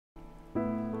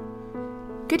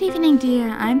Good evening, dear.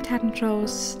 I'm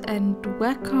Rose, and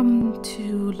welcome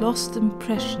to Lost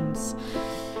Impressions.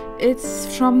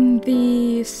 It's from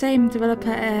the same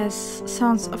developer as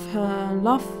Sounds of Her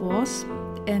Love Wars,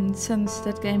 and since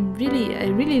that game I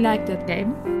really like that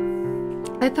game,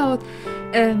 I thought,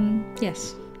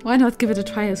 yes, why not give it a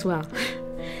try as well?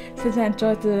 Since I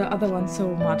enjoyed the other one so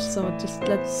much, so just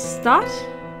let's start.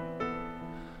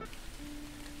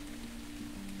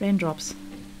 Raindrops.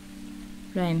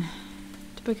 Rain.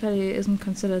 Typically isn't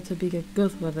considered to be a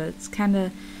good weather. It's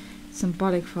kinda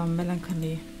symbolic for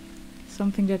melancholy.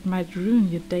 Something that might ruin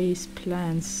your day's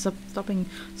plans, stopping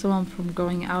someone from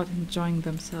going out and enjoying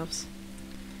themselves.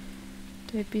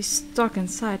 They'd be stuck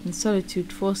inside in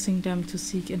solitude, forcing them to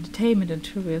seek entertainment and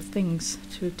trivial things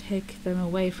to take them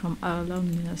away from our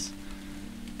loneliness.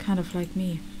 Kind of like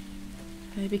me.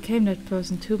 I became that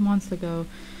person 2 months ago.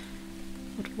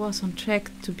 What was on track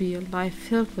to be a life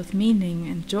filled with meaning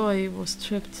and joy was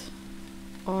stripped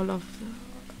of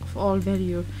all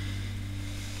value.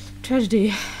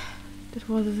 Tragedy. That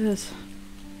was it is.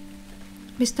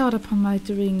 Bestowed upon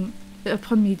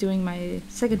me during my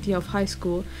second year of high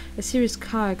school, a serious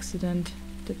car accident,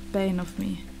 the bane of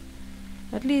me.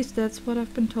 At least that's what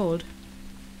I've been told.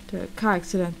 The car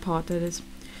accident part, that is.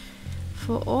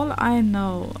 For all I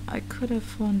know, I could have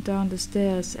fallen down the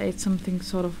stairs, ate something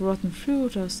sort of rotten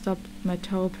fruit, or stubbed my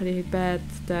toe pretty bad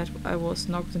that I was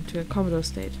knocked into a comatose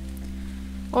state.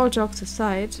 All jokes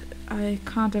aside, I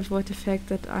can't avoid the fact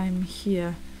that I'm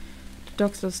here. The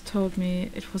doctors told me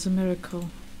it was a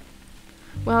miracle.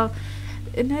 Well,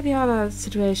 in any other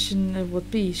situation it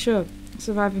would be, sure.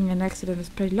 Surviving an accident is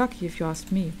pretty lucky if you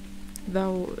ask me.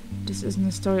 Though this isn't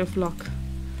a story of luck.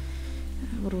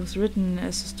 What was written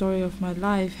as a story of my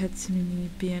life had seemingly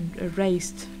been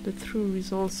erased. The true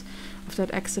results of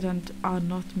that accident are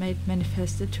not made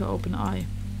manifest to open eye.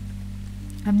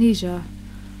 Amnesia,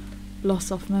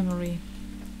 loss of memory.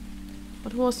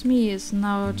 What was me is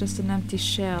now just an empty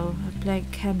shell, a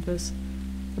blank canvas,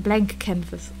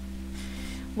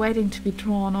 waiting to be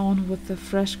drawn on with the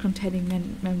fresh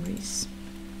containing memories.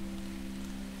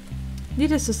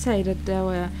 Needless to say that there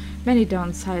were many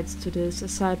downsides to this,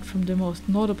 aside from the most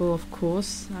notable, of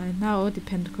course. I now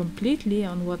depend completely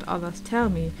on what others tell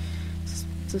me,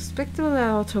 suspectable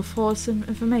out of false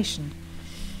information.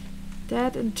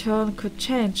 That in turn could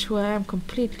change who I am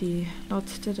completely, not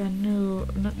that I knew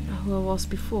who I was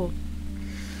before.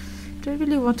 Do I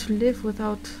really want to live with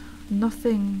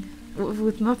nothing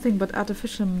but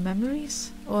artificial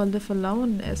memories, or live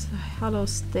alone as a hollow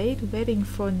state, waiting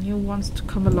for new ones to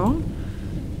come along?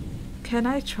 Can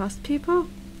I trust people?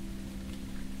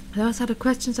 Those are the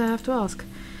questions I have to ask.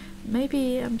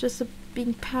 Maybe I'm just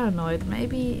being paranoid.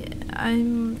 Maybe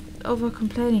I'm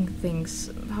over-complaining things.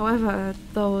 However,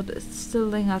 though, it still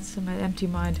lingers in my empty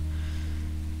mind.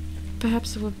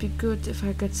 Perhaps it would be good if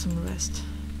I get some rest.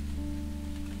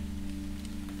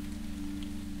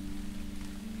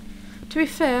 To be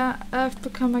fair, I've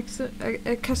become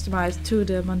accustomed to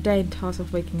the mundane task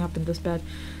of waking up in this bed.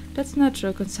 That's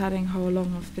natural considering how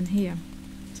long I've been here.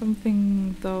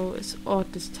 Something, though, is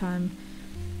odd this time.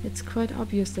 It's quite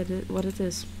obvious what it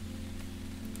is.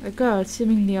 A girl,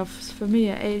 seemingly of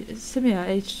similar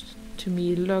age to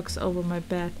me, lurks over my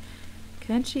bed.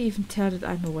 Can't she even tell that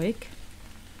I'm awake?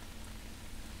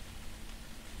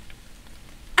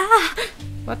 Ah!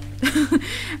 What?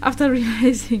 After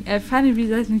finally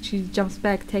realizing, she jumps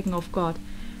back, taken off guard.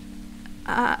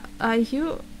 Are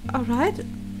you alright?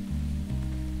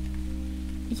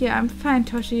 Yeah, I'm fine,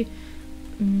 Toshi.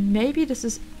 Maybe this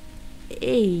is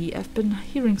I've been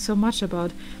hearing so much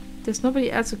about. There's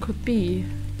nobody else it could be,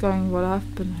 going what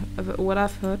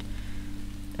I've heard.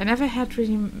 I never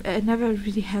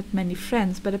really had many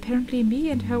friends, but apparently me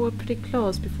and her were pretty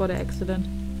close before the accident.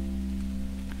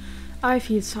 I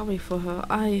feel sorry for her.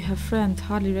 I, her friend,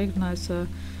 hardly recognize her.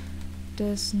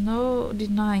 There's no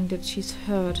denying that she's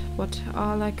hurt, but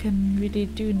all I can really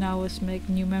do now is make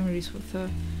new memories with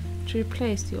her, to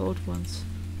replace the old ones.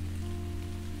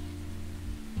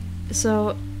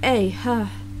 So,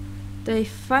 they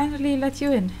finally let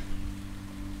you in.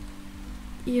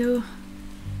 You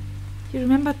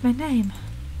remembered my name.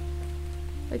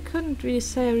 I couldn't really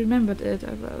say I remembered it.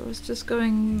 I was just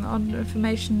going on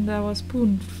information that was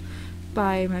spooned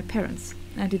by my parents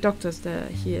and the doctors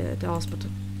here at the hospital.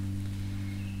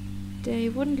 They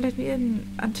wouldn't let me in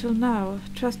until now.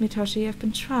 Trust me, Toshi, I've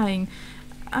been trying.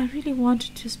 I really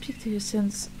wanted to speak to you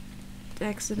since the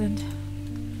accident.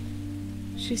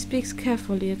 She speaks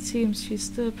carefully. It seems she's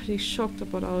still pretty shocked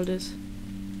about all this.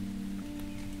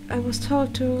 I was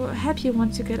told to help you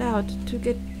once you get out, to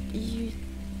get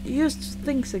used to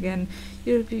things again.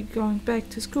 You'll be going back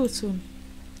to school soon.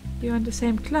 You're in the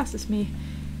same class as me.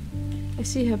 I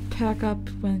see her perk up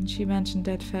when she mentioned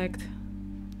that fact.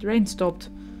 The rain stopped.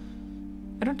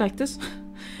 I don't like this.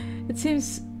 It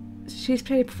seems she's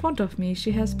pretty fond of me.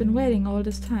 She has been waiting all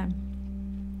this time.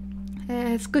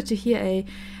 It's good to hear, A.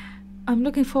 I'm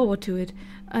looking forward to it.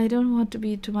 I don't want to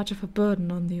be too much of a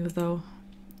burden on you, though.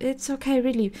 It's okay,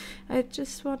 really. I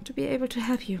just want to be able to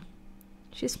help you.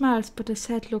 She smiles, but a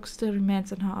sad look still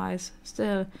remains in her eyes.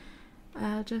 Still,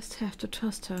 I'll just have to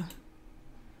trust her.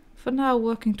 For now,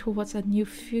 working towards a new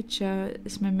future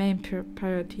is my main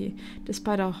priority,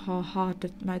 despite how hard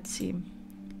it might seem.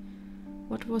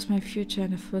 What was my future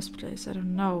in the first place? I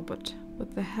don't know, but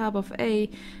with the help of A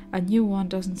new one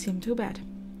doesn't seem too bad.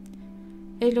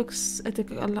 A looks at the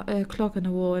clock on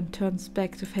the wall and turns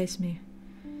back to face me.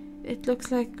 It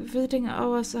looks like visiting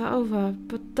hours are over,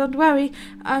 but don't worry,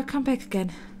 I'll come back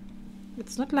again.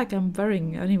 It's not like I'm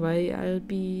worrying anyway. I'll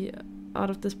be out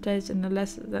of this place in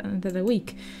less than a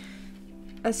week.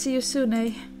 I'll see you soon,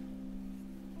 A.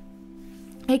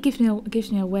 A gives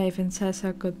me a wave and says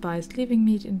her goodbyes, leaving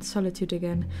me in solitude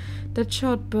again. That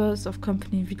short burst of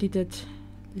company really did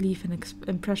leave an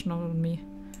impression on me.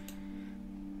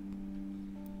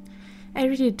 I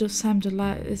really does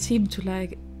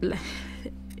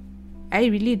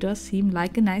seem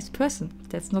like a nice person.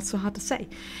 That's not so hard to say.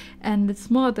 And it's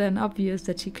more than obvious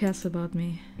that she cares about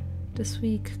me. This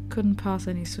week couldn't pass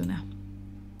any sooner.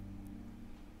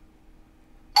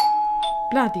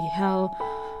 Bloody hell.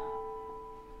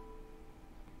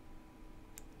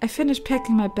 I finished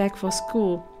packing my bag for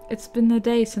school. It's been a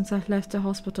day since I've left the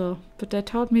hospital, but they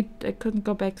told me I couldn't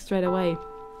go back straight away,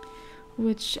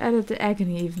 which added the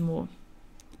agony even more.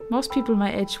 Most people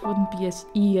my age wouldn't be as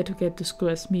eager to get to school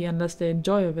as me unless they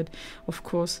enjoy it, of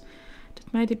course.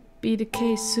 That might be the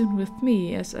case soon with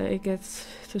me, as I get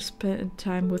to spend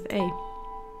time with A.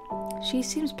 She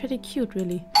seems pretty cute,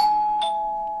 really.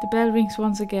 The bell rings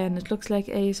once again. It looks like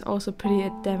A is also pretty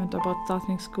adamant about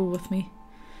starting school with me.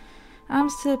 I'm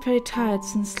still pretty tired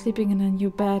since sleeping in a new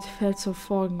bed felt so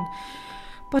foreign,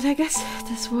 but I guess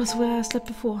this was where I slept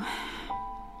before.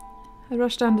 I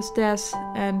rush down the stairs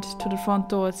and to the front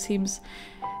door. It seems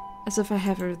as if I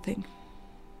have everything.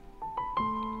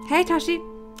 Hey, Toshi!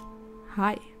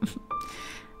 Hi.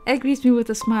 Elle greets me with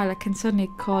a smile I can certainly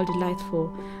call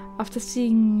delightful. After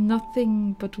seeing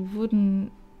nothing but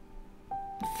wooden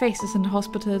faces in the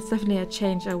hospital, it's definitely a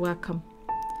change I welcome.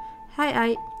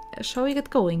 Hi, shall we get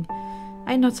going?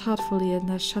 I nod heartfully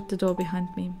and I shut the door behind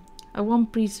me. A warm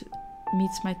breeze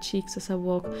meets my cheeks as I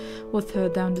walk with her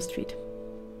down the street.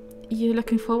 You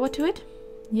looking forward to it?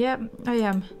 Yeah, I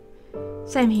am.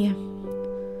 Same here.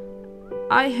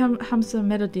 I hums a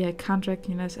melody I can't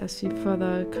recognize as we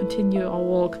further continue our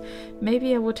walk.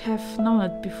 Maybe I would have known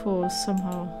it before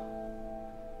somehow.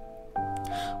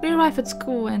 We arrive at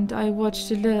school and I watch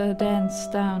the little dance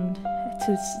down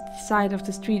to the side of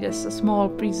the street as a small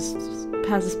breeze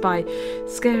passes by,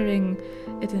 scaring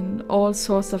it in all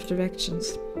sorts of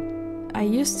directions. I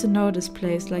used to know this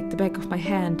place like the back of my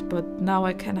hand, but now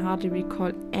I can hardly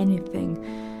recall anything.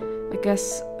 I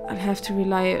guess I'll have to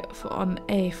rely on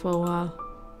A for a while.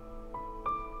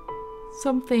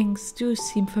 Some things do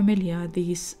seem familiar,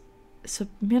 these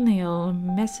subliminal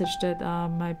messages that are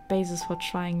my basis for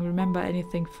trying to remember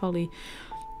anything fully.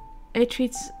 A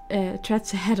treads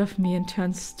ahead of me and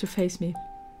turns to face me.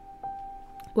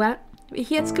 Well, we're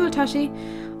here at school, Toshi.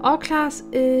 Our class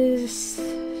is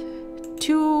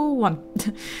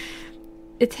 2-1.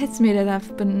 It hits me that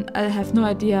I have no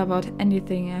idea about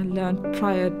anything I learned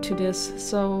prior to this,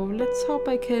 so let's hope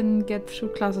I can get through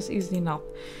classes easily enough.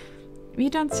 We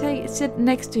don't sit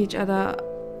next to each other,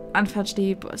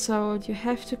 unfortunately, so you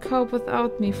have to cope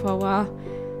without me for a while.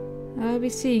 I'll be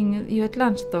seeing you at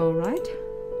lunch though, right?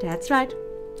 That's right.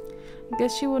 I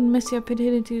guess you wouldn't miss the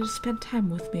opportunity to spend time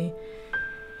with me.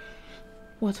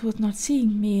 What with not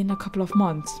seeing me in a couple of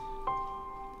months?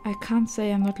 I can't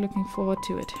say I'm not looking forward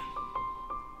to it.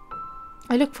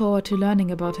 I look forward to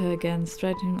learning about her again,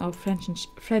 strengthening our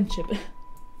friendship.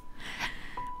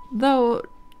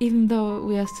 Even though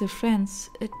we are still friends,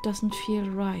 it doesn't feel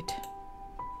right.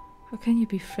 How can you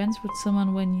be friends with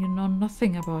someone when you know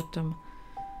nothing about them?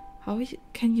 How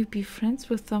can you be friends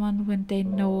with someone when they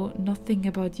know nothing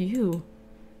about you?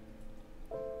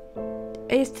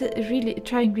 I is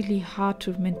trying really hard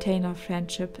to maintain our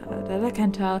friendship. That I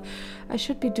can tell. I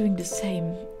should be doing the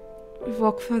same. We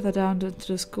walk further down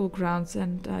into the school grounds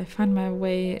and I find my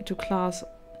way to class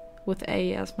with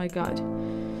A as my guide.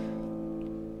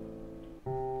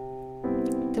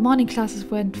 The morning classes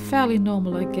went fairly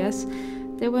normal, I guess.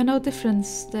 There were no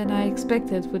difference than I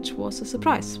expected, which was a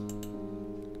surprise.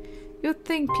 You'd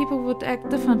think people would act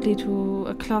differently to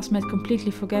a classmate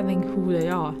completely forgetting who they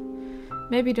are.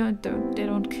 Maybe they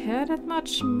don't care that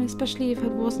much, especially if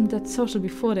it wasn't that social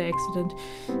before the accident.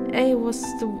 A was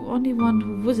the only one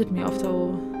who visited me after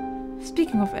all.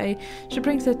 Speaking of A, she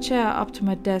brings a chair up to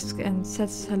my desk and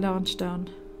sets her lunch down.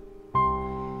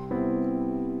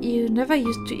 You never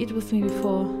used to eat with me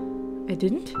before. I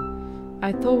didn't?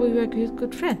 I thought we were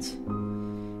good friends.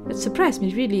 It surprised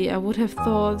me, really. I would have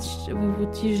thought we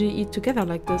would usually eat together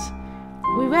like this.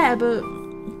 We were, but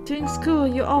during school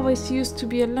you always used to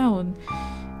be alone.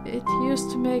 It used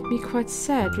to make me quite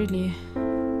sad, really.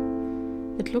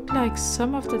 It looked like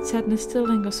some of that sadness still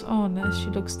lingers on as she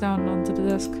looks down onto the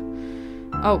desk.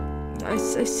 Oh, I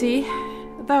see.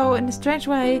 Though, in a strange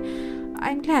way,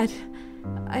 I'm glad.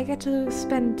 I get to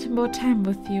spend more time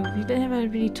with you. We never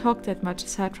really talked that much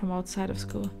aside from outside of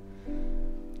school.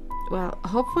 Well,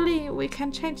 hopefully we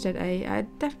can change that, eh? I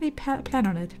definitely plan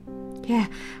on it. Yeah,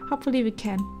 hopefully we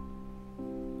can.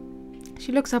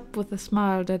 She looks up with a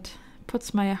smile that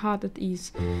puts my heart at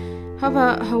ease.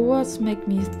 However, her words make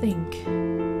me think.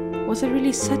 Was I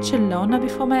really such a loner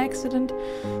before my accident?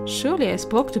 Surely I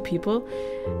spoke to people.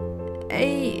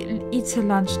 A eats her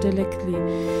lunch delicately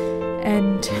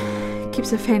and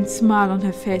keeps a faint smile on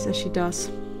her face as she does.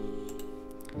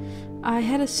 I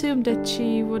had assumed that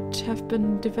she would have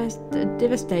been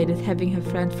devastated having her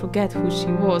friend forget who she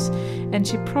was, and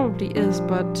she probably is,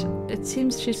 but it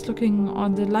seems she's looking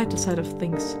on the lighter side of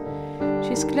things.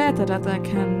 She's glad that I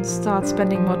can start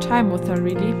spending more time with her,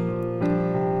 really.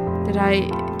 That I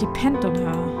depend on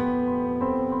her.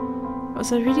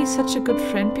 Was I really such a good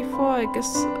friend before? I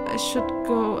guess I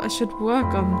should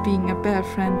work on being a better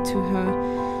friend to her.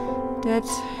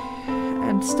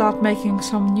 And start making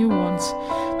some new ones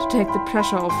to take the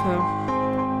pressure off her.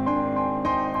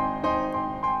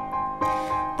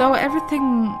 Though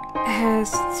everything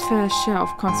has its fair share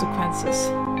of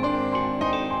consequences.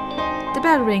 The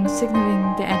bell rings,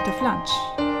 signaling the end of lunch.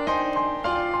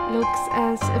 Looks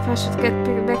as if I should get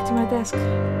back to my desk.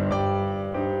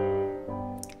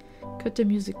 Could the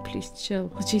music please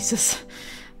chill? Oh, Jesus.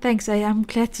 Thanks, I am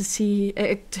glad to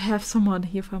have someone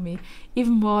here for me.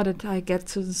 Even more that I get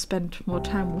to spend more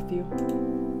time with you.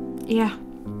 Yeah.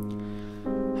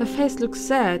 Her face looks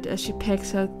sad as she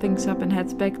packs her things up and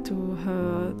heads back to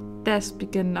her desk to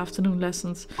begin afternoon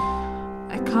lessons.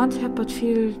 I can't help but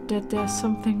feel that there's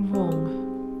something wrong.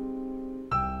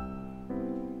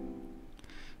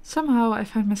 Somehow I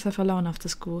find myself alone after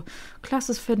school.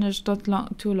 Classes finished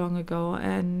not too long ago,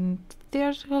 and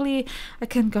theoretically I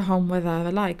can go home whether I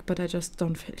like, but I just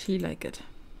don't feel like it.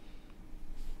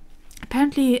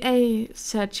 Apparently A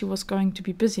said she was going to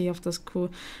be busy after school.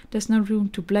 There's no room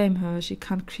to blame her. She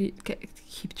can't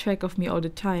keep track of me all the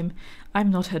time.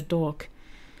 I'm not her dog.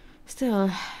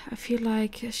 Still, I feel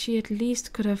like she at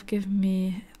least could have given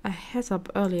me a heads up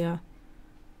earlier.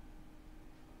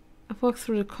 I walked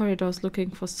through the corridors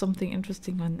looking for something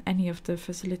interesting on any of the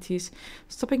facilities.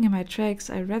 Stopping in my tracks,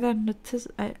 I read a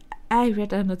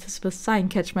noticeable sign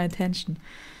catch my attention.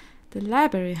 The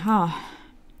library, huh?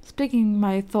 Speaking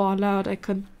my thought aloud, I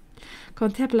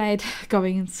contemplate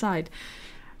going inside.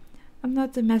 I'm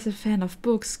not a massive fan of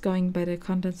books, going by the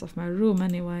contents of my room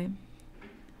anyway.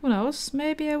 Who knows,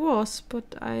 maybe I was,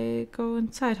 but I go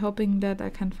inside hoping that I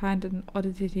can find an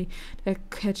oddity that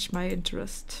catch my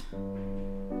interest.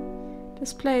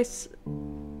 This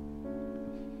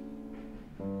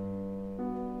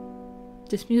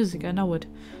music, I know it.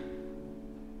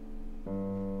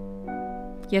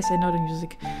 Yes, I know the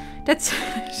music. That's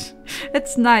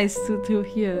nice to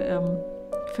hear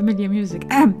familiar music.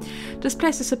 This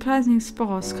place is surprisingly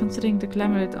sparse, considering the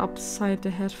glamour upside the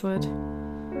head for it.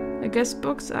 I guess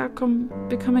books are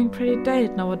becoming pretty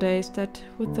dated nowadays, that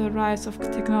with the rise of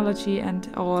technology and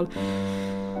all.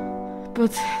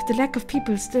 But the lack of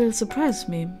people still surprises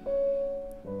me.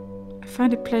 I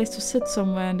find a place to sit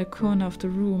somewhere in the corner of the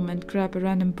room and grab a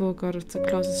random book out of the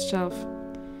closest shelf.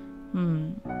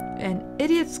 An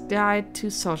Idiot's Guide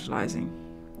to Socializing.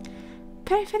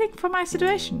 Very fitting for my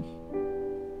situation.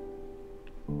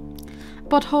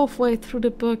 About halfway through the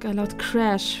book, a loud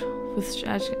crash, which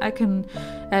can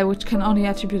only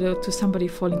attribute it to somebody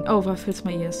falling over, fills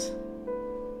my ears.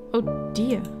 Oh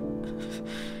dear.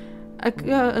 A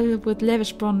girl with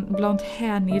lavish blonde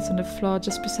hair kneels on the floor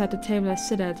just beside the table I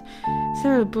sit at.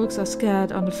 Several books are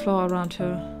scattered on the floor around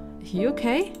her. Are you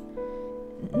okay?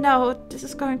 No, this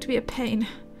is going to be a pain.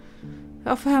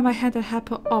 I offer her my hand and help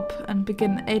her up and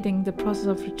begin aiding the process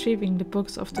of retrieving the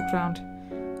books off the ground.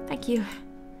 Thank you.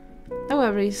 No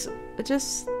worries.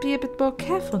 Just be a bit more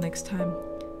careful next time.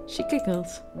 She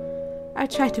giggles. I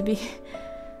try to be.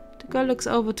 The girl looks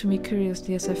over to me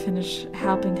curiously as I finish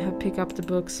helping her pick up the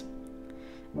books.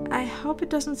 I hope it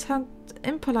doesn't sound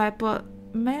impolite, but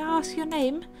may I ask your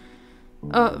name?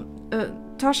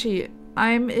 Toshi.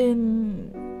 I'm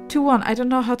in 2-1. I don't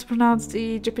know how to pronounce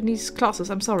the Japanese clauses.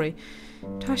 I'm sorry.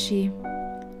 Toshi.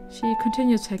 She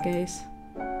continues her gaze.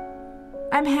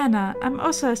 I'm Hannah. I'm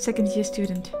also a second-year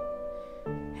student.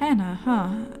 Hannah, huh?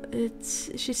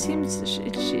 She seems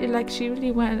like she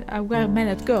really a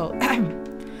well-mannered girl.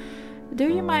 Do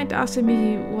you mind asking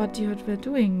me what you were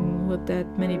doing with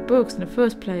that many books in the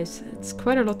first place? It's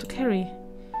quite a lot to carry.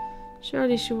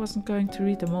 Surely she wasn't going to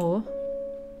read them all.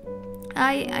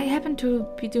 I happen to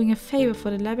be doing a favor for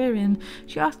the librarian.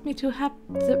 She asked me to help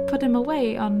put them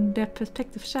away on their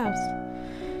respective shelves.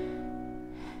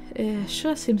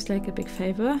 Sure seems like a big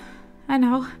favor. I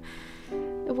know.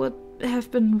 It would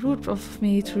have been rude of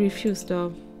me to refuse,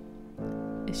 though.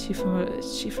 Is she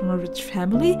from a rich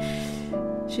family?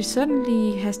 She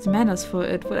certainly has the manners for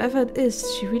it. Whatever it is,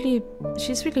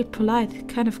 she's really polite,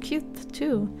 kind of cute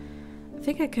too. I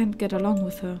think I can get along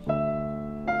with her.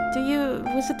 Do you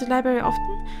visit the library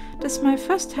often? This is my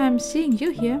first time seeing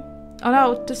you here. Oh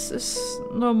no, this is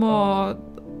no more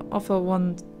of a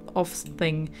one-off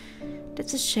thing.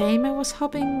 That's a shame. I was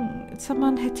hoping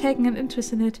someone had taken an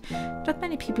interest in it. Not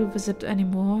many people visit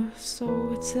anymore,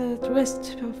 so it's at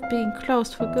risk of being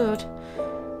closed for good.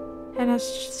 Hannah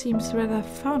seems rather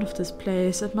fond of this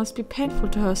place. It must be painful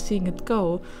to her seeing it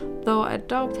go, though I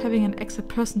doubt having an extra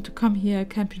person to come here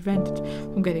can prevent it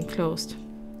from getting closed.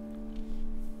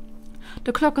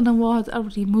 The clock on the wall has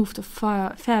already moved a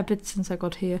fair bit since I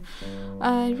got here.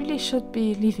 I really should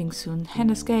be leaving soon.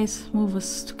 Hannah's gaze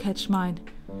moves to catch mine.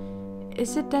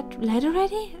 Is it that late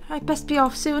already? I best be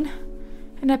off soon.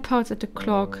 And I pouts at the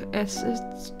clock as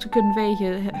to convey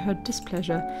her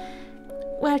displeasure.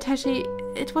 Well, Toshi,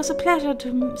 it was a pleasure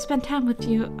to spend time with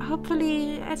you.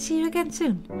 Hopefully I'll see you again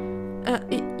soon.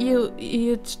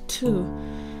 You too.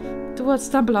 The words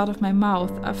stumble out of my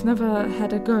mouth. I've never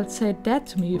had a girl say that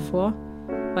to me before.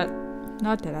 Well,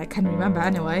 not that I can remember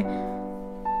anyway.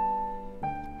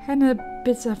 Hannah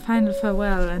bids a final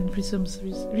farewell and resumes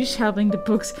reshelving the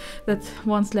books that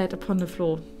once laid upon the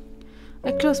floor.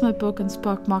 I close my book and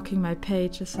start marking my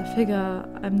page, as I figure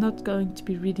I'm not going to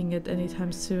be reading it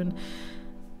anytime soon.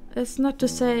 It's not to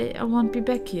say I won't be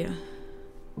back here.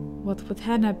 What with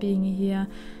Hannah being here,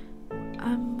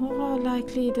 I'm more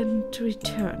likely than to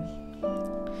return.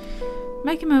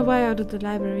 Making my way out of the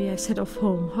library, I set off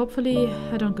home. Hopefully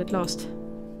I don't get lost.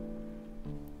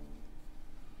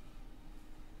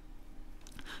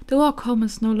 The walk home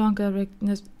is no longer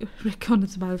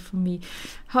recognizable for me.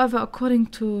 However, according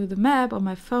to the map on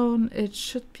my phone, it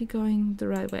should be going the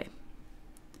right way.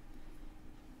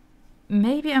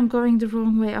 Maybe I'm going the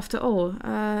wrong way after all.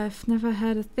 I've never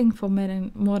had a thing for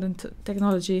modern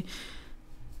technology.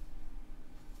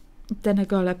 Then a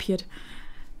girl appeared.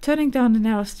 Turning down the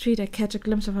narrow street, I catch a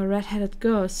glimpse of a red-headed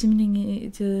girl,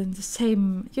 seemingly in the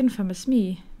same uniform as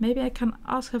me. Maybe I can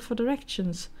ask her for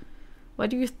directions. Why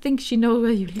do you think she knows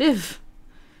where you live?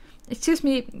 Excuse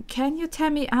me, can you tell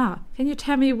me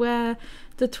where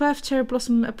the 12th Cherry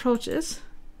Blossom approach is?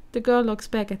 The girl looks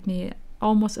back at me,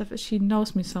 almost as if she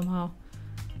knows me somehow.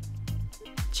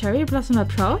 Cherry Blossom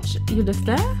Approach? You live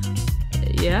there?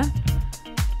 Yeah.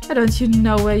 Why don't you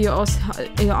know where your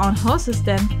own house is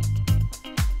then?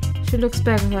 She looks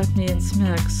back at me and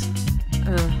smirks.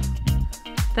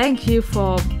 Thank you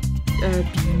for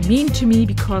being mean to me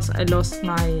because I lost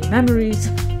my memories.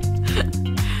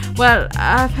 Well,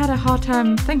 I've had a hard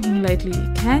time thinking lately.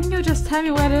 Can you just tell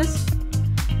me where it is?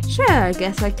 Sure, I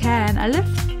guess I can. I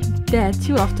live there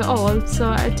too after all, so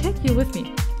I'll take you with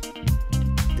me.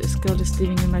 This girl is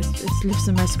lives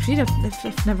in my street.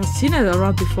 I've never seen her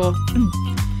around before.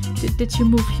 Did you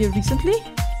move here recently?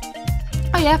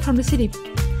 Oh yeah, from the city.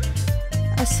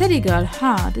 A city girl,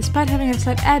 huh? Despite having a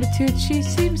slight attitude, she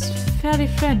seems fairly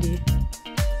friendly.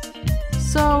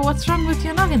 So what's wrong with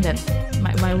your noggin then?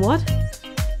 My what?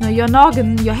 No, your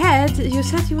noggin, your head. You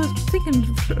said you were thinking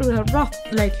rough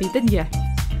lately, didn't you?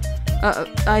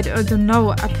 I don't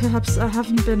know. Perhaps I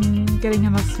haven't been getting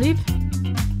enough sleep.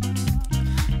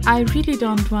 I really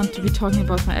don't want to be talking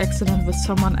about my accident with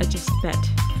someone I just met.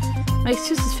 My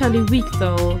excuse is fairly weak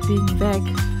though. Being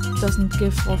vague doesn't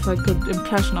give off a good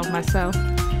impression of myself.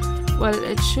 Well,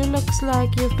 it sure looks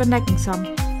like you've been necking some.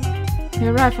 You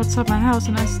arrived outside my house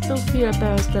and I still feel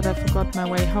embarrassed that I forgot my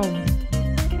way home.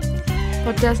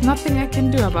 But there's nothing I can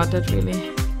do about that really.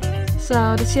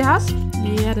 So, this your house?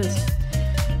 Yeah, it is.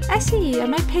 I see, I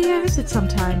might pay you a visit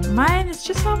sometime. Mine is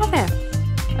just over there.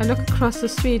 I look across the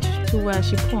street to where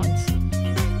she points.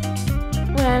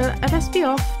 Well, I best be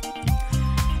off.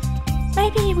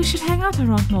 Maybe we should hang out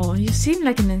around more. You seem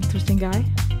like an interesting guy.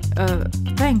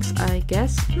 Thanks, I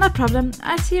guess. No problem.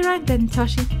 I'll see you right then,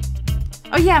 Toshi.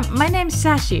 Oh yeah, my name's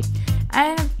Sashi.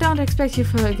 I don't expect you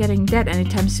for getting dead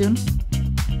anytime soon.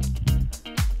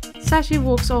 Sashi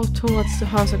walks off towards the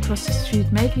house across the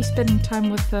street. Maybe spending time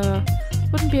with her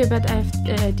wouldn't be a bad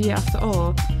idea after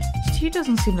all. She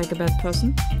doesn't seem like a bad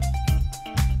person.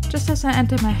 Just as I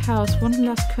enter my house, one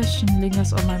last question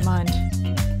lingers on my mind.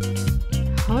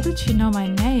 How did she know my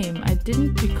name? I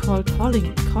didn't recall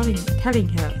telling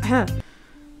her.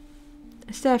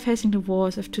 I stare facing the wall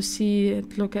as if to see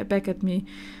it look back at me.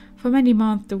 For many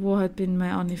months the war had been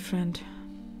my only friend.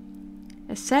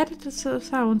 As sad as it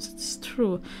sounds, it's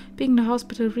true. Being in the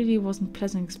hospital really wasn't a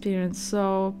pleasant experience,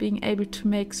 so being able to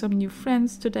make some new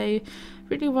friends today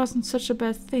really wasn't such a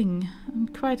bad thing. I'm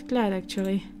quite glad,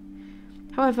 actually.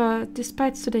 However,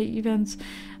 despite today's events,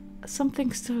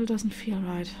 something still doesn't feel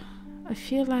right. I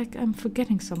feel like I'm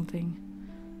forgetting something.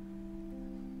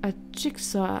 A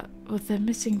jigsaw with a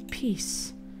missing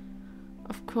piece.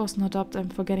 Of course, no doubt I'm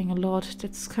forgetting a lot.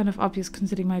 That's kind of obvious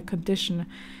considering my condition.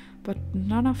 But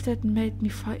none of that made me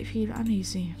feel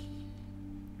uneasy.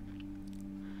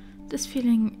 This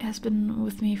feeling has been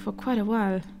with me for quite a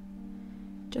while.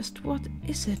 Just what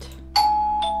is it?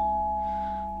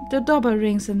 The doorbell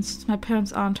rings and since my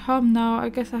parents aren't home now, I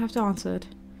guess I have to answer it.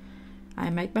 I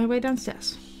make my way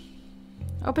downstairs.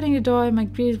 Opening the door, I'm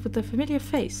greeted with a familiar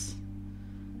face.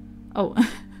 Oh,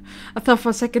 I thought for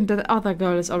a second that the other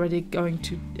girl is already going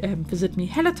to visit me.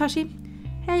 Hello, Toshi.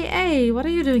 Hey, what are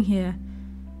you doing here?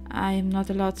 I am not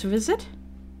allowed to visit?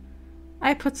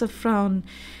 I put a frown,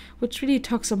 which really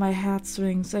tugs on my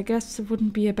heartstrings. I guess it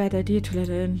wouldn't be a bad idea to let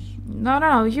her in.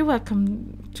 No, you're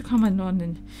welcome to come on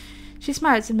in. She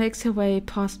smiles and makes her way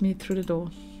past me through the door.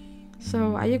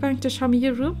 So, are you going to show me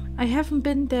your room? I haven't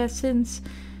been there since...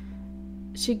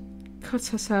 She cuts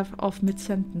herself off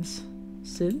mid-sentence.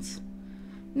 Since?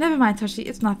 Never mind, Toshi,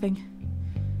 it's nothing.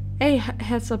 A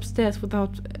heads upstairs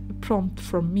without a prompt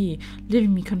from me,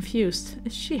 leaving me confused.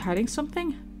 Is she hiding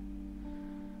something?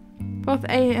 Both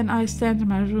A and I stand in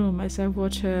my room as I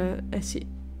watch her as she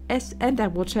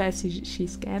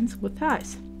scans with her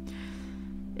eyes.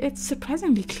 It's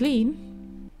surprisingly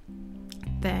clean.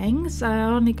 Thanks, I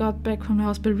only got back from the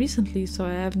hospital recently, so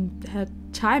I haven't had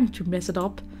time to mess it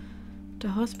up. The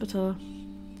hospital.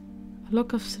 A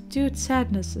look of subdued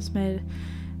sadness is made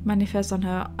manifest on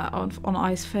her on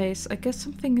Ai's face. I guess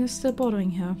something is still bothering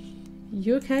her.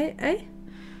 You okay, eh?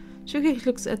 Shuki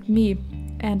looks at me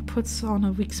and puts on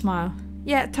a weak smile.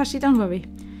 Yeah, Toshi, don't worry.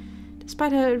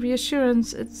 Despite her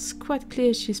reassurance, it's quite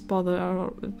clear she's bothered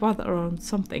around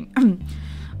something.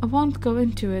 I won't go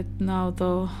into it now,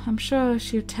 though. I'm sure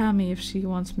she'll tell me if she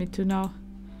wants me to know.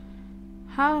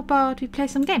 How about we play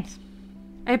some games?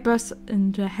 I burst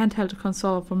into a handheld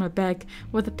console from her bag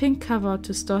with a pink cover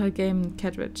to store her game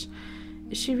cartridge.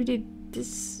 Is she really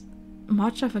this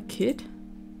much of a kid?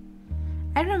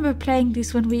 I remember playing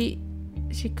these when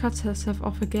She cuts herself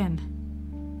off again.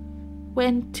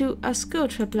 Went to a school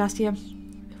trip last year.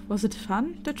 Was it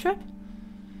fun, the trip?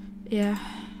 Yeah.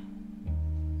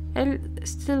 Elle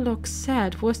still looks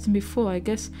sad, worse than before, I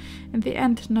guess. In the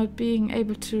end, not being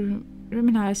able to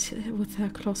reminisce with her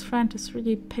close friend is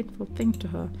really a painful thing to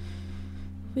her.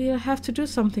 We'll have to do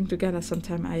something together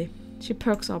sometime, She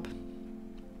perks up.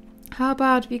 How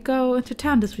about we go into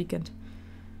town this weekend?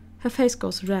 Her face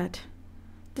goes red.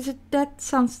 That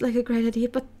sounds like a great idea,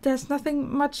 but there's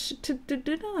nothing much to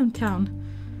do in town.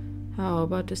 How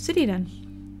about the city then?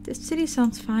 The city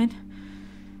sounds fine.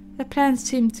 The plans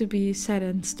seem to be set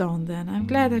in stone then. I'm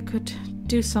glad I could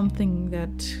do something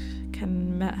that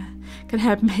can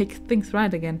help make things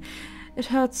right again. It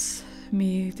hurts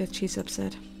me that she's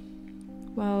upset.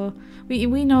 Well,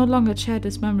 we no longer share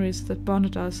these memories that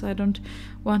bonded us. I don't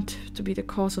want to be the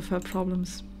cause of her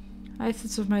problems. I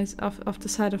sit off the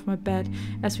side of my bed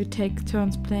as we take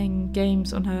turns playing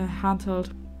games on her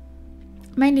handheld.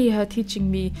 Mainly her teaching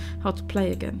me how to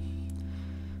play again.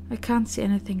 I can't see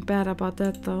anything bad about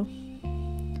that though.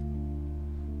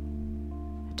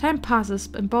 Time passes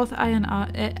and both A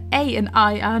and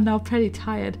I are now pretty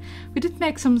tired. We did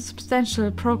make some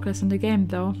substantial progress in the game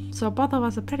though, so both of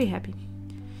us are pretty happy.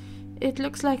 It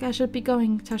looks like I should be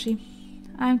going, Toshi.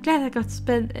 I'm glad I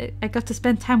got to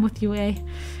spend time with you,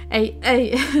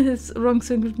 It's wrong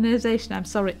synchronization, I'm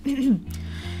sorry.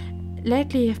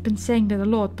 Lately I've been saying that a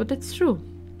lot, but it's true.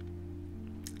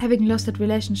 Having lost that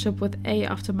relationship with A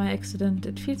after my accident,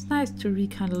 it feels nice to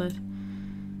rekindle it.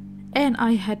 A and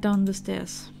I head down the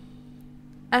stairs.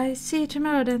 I see you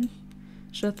tomorrow then.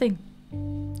 Sure thing.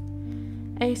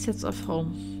 A sets off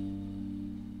home.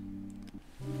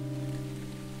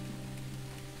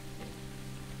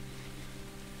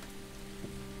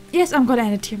 yes, I'm gonna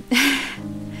end it here.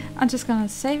 I'm just gonna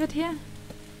save it here.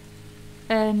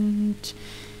 And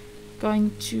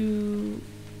going to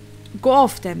go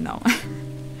off then now.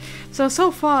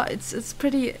 So far it's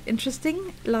pretty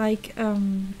interesting, like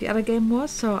the other game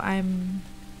was, so I'm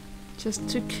just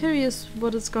too curious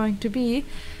what it's going to be.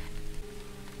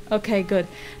 Okay, good.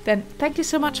 Then thank you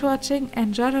so much for watching,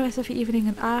 enjoy the rest of your evening,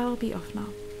 and I'll be off now.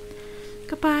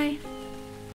 Goodbye.